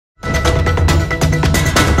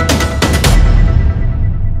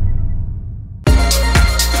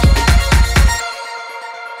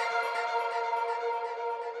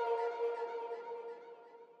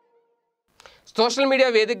Social media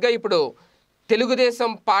వేదికగా ఇప్పుడు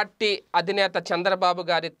Telugu Desam party అధినేత చంద్రబాబు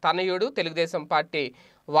గారి తనయుడు తెలుగుదేశం పార్టీ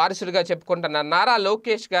వారసుడిగా చెప్పుకుంటున్న నారా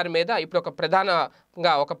లోకేష్ గారి మీద ఇప్పుడు ఒక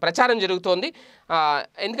ప్రధానంగా ఒక ప్రచారం జరుగుతోంది.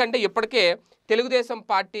 ఎందుకంటే ఇప్పటికే తెలుగుదేశం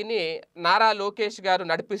పార్టీని నారా లోకేష్ గారు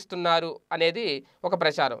నడిపిస్తున్నారు అనేది ఒక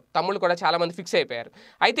ప్రచారం. తమ్ముళ్ళు కూడా చాలామంది ఫిక్స్ అయిపోయారు.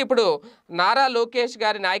 అయితే ఇప్పుడు నారా లోకేష్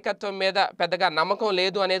గారి నాయకత్వం మీద పెద్దగా నమ్మకం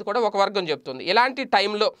లేదు అనేది కూడా ఒక వర్గం చెప్తుంది. ఇలాంటి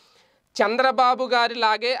టైంలో చంద్రబాబు గారి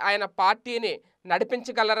లాగే ఆయన పార్టీని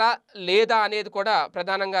నడిపించగలరా లేదా అనేది కూడా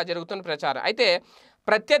ప్రధానంగా జరుగుతున్న ప్రచారం. అయితే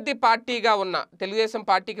ప్రత్యర్థి పార్టీగా ఉన్న తెలుగుదేశం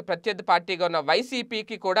పార్టీకి ప్రత్యర్థి పార్టీగా ఉన్న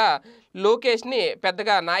వైసీపీకి కూడా లోకేష్ని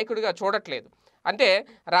పెద్దగా నాయకుడిగా చూడట్లేదు. అంటే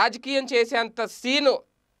రాజకీయం చేసేంత సీను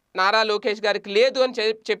నారా లోకేష్ గారికి లేదు అని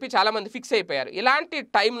చెప్పి చాలామంది ఫిక్స్ అయిపోయారు. ఇలాంటి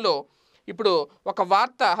టైంలో ఇప్పుడు ఒక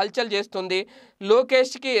వార్త హల్చల్ చేస్తుంది.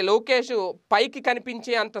 లోకేష్ పైకి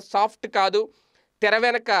కనిపించే అంత సాఫ్ట్ కాదు, తెర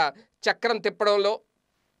వెనక చక్రం తిప్పడంలో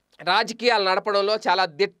రాజకీయాలు నడపడంలో చాలా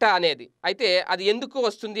దిట్ట అనేది. అయితే అది ఎందుకు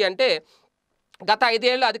వస్తుంది అంటే గత 5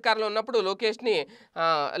 ఏళ్ళు అధికారంలో ఉన్నప్పుడు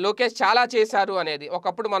లోకేష్ చాలా చేశారు అనేది.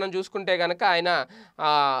 ఒకప్పుడు మనం చూసుకుంటే కనుక ఆయన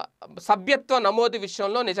సభ్యత్వ నమోదు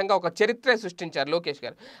విషయంలో నిజంగా ఒక చరిత్ర సృష్టించారు లోకేష్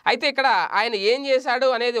గారు. అయితే ఇక్కడ ఆయన ఏం చేశాడు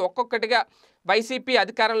అనేది ఒక్కొక్కటిగా వైసీపీ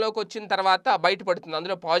అధికారంలోకి వచ్చిన తర్వాత బయటపడుతుంది.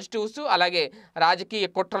 అందులో పాజిటివ్స్ అలాగే రాజకీయ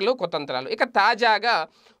కుట్రలు కుతంత్రాలు. ఇక తాజాగా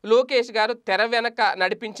లోకేష్ గారు తెర వెనక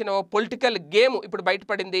నడిపించిన ఓ పొలిటికల్ గేమ్ ఇప్పుడు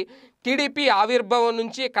బయటపడింది. టీడీపీ ఆవిర్భావం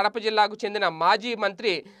నుంచి కడప జిల్లాకు చెందిన మాజీ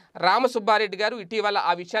మంత్రి రామసుబ్బారెడ్డి గారు ఇటీవల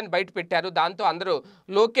ఆ విషయాన్ని బయటపెట్టారు. దాంతో అందరూ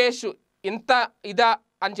లోకేష్ ఇంత ఇదా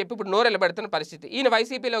అని చెప్పి ఇప్పుడు నోరెళ్ళబెడుతున్న పరిస్థితి. ఈయన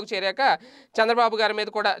వైసీపీలోకి చేరాక చంద్రబాబు గారి మీద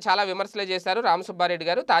కూడా చాలా విమర్శలు చేశారు రామసుబ్బారెడ్డి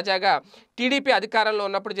గారు. తాజాగా టీడీపీ అధికారంలో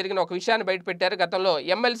ఉన్నప్పుడు జరిగిన ఒక విషయాన్ని బయటపెట్టారు. గతంలో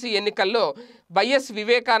ఎమ్మెల్సీ ఎన్నికల్లో వైఎస్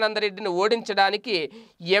వివేకానందరెడ్డిని ఓడించడానికి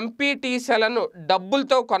ఎంపీటీసీలను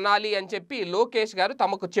డబ్బులతో కొనాలి అని చెప్పి లోకేష్ గారు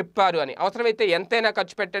తమకు చెప్పారు అని, అవసరమైతే ఎంతైనా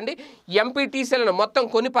ఖర్చు పెట్టండి, ఎంపీటీసీలను మొత్తం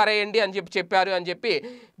కొని పారేయండి అని చెప్పారు అని చెప్పి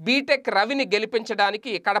బీటెక్ రవిని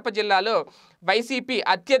గెలిపించడానికి కడప జిల్లాలో వైసీపీ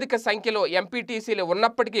అత్యధిక సంఖ్యలో ఎంపీటీసీలు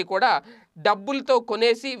ఉన్నప్పటికీ కూడా డబ్బులతో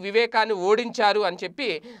కొనేసి వివేకాన్ని ఓడించారు అని చెప్పి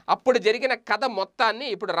అప్పుడు జరిగిన కథ మొత్తాన్ని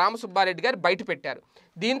ఇప్పుడు రామసుబ్బారెడ్డి గారు బయటపెట్టారు.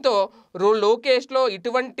 దీంతో లోకేష్లో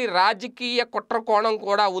ఇటువంటి రాజకీయ కుట్ర కోణం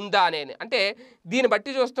కూడా ఉందా అనేది, అంటే దీన్ని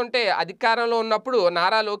బట్టి చూస్తుంటే అధికారంలో ఉన్నప్పుడు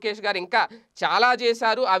నారా లోకేష్ గారు ఇంకా చాలా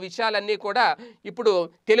చేశారు. ఆ విషయాలన్నీ కూడా ఇప్పుడు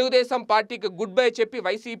తెలుగుదేశం పార్టీకి గుడ్ బై చెప్పి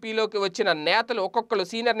వైసీపీలోకి వచ్చిన నేతలు ఒక్కొక్కరు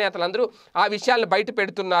సీనియర్ నేతలు అందరూ ఆ విషయాలను బయట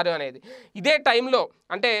పెడుతున్నారు అనేది. ఇదే టైంలో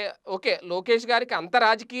అంటే ఓకే లోకేష్ గారికి అంత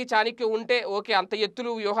రాజకీయ చాణక్యం ఉంటే ఓకే, అంత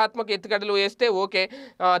ఎత్తులు వ్యూహాత్మక ఎత్తుగడలు వేస్తే ఓకే,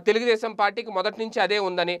 తెలుగుదేశం పార్టీకి మొదటి నుంచి అదే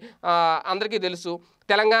ఉందని అందరికీ తెలుసు.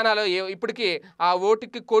 తెలంగాణలో ఇప్పటికీ ఆ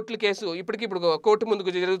ఓటుకి కోర్టుల కేసు ఇప్పుడు కోర్టు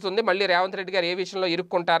ముందుకు జరుగుతుంది. మళ్ళీ రేవంత్ రెడ్డి గారు ఏ విషయంలో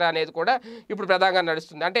ఇరుక్కుంటారా అనేది కూడా ఇప్పుడు ప్రధానంగా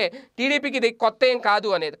నడుస్తుంది. అంటే టీడీపీకి ఇది కొత్త ఏం కాదు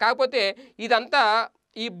అనేది. కాకపోతే ఇదంతా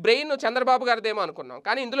ఈ బ్రెయిన్ చంద్రబాబు గారిదేమో అనుకున్నాం,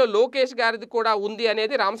 కానీ ఇందులో లోకేష్ గారిది కూడా ఉంది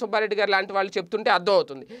అనేది రామసుబ్బారెడ్డి గారు లాంటి వాళ్ళు చెప్తుంటే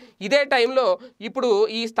అర్థమవుతుంది. ఇదే టైంలో ఇప్పుడు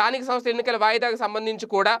ఈ స్థానిక సంస్థ ఎన్నికల వాయిదాకు సంబంధించి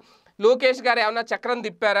కూడా లోకేష్ గారు ఏమన్నా చక్రం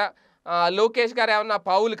తిప్పారా, లోకేష్ గారు ఏమన్నా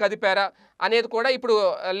పావులు కదిపారా అనేది కూడా ఇప్పుడు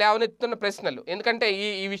లేవనెత్తున్న ప్రశ్నలు. ఎందుకంటే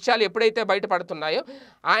ఈ విషయాలు ఎప్పుడైతే బయటపడుతున్నాయో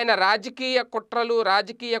ఆయన రాజకీయ కుట్రలు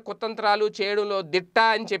రాజకీయ కుతంత్రాలు చేయడంలో దిట్ట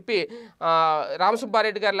అని చెప్పి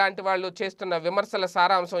రామసుబ్బారెడ్డి గారు లాంటి వాళ్ళు చేస్తున్న విమర్శల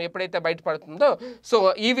సారాంశం ఎప్పుడైతే బయటపడుతుందో సో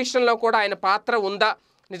ఈ విషయంలో కూడా ఆయన పాత్ర ఉందా,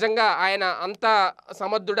 నిజంగా ఆయన అంత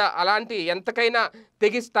సమర్థుడా, అలాంటి ఎంతకైనా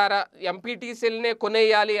తెగిస్తారా, ఎంపీటీసీలనే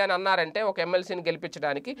కొనేయాలి అని అన్నారంటే ఒక ఎమ్మెల్సీని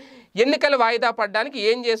గెలిపించడానికి ఎన్నికలు వాయిదా పడడానికి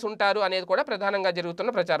ఏం చేసి ఉంటారు అనేది కూడా ప్రధానంగా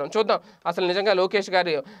జరుగుతున్న ప్రచారం. చూద్దాం అసలు నిజంగా లోకేష్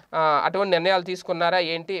గారు అటువంటి నిర్ణయాలు తీసుకున్నారా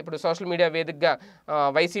ఏంటి, ఇప్పుడు సోషల్ మీడియా వేదికగా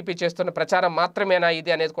వైసీపీ చేస్తున్న ప్రచారం మాత్రమేనా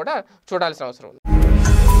ఇది అనేది కూడా చూడాల్సిన అవసరం ఉంది.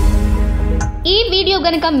 ఈ వీడియో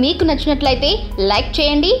గనుక మీకు నచ్చినట్లయితే లైక్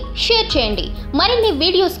చేయండి, షేర్ చేయండి. మరిన్ని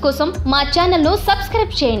వీడియోస్ కోసం మా ఛానల్ను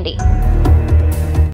సబ్స్క్రైబ్ చేయండి.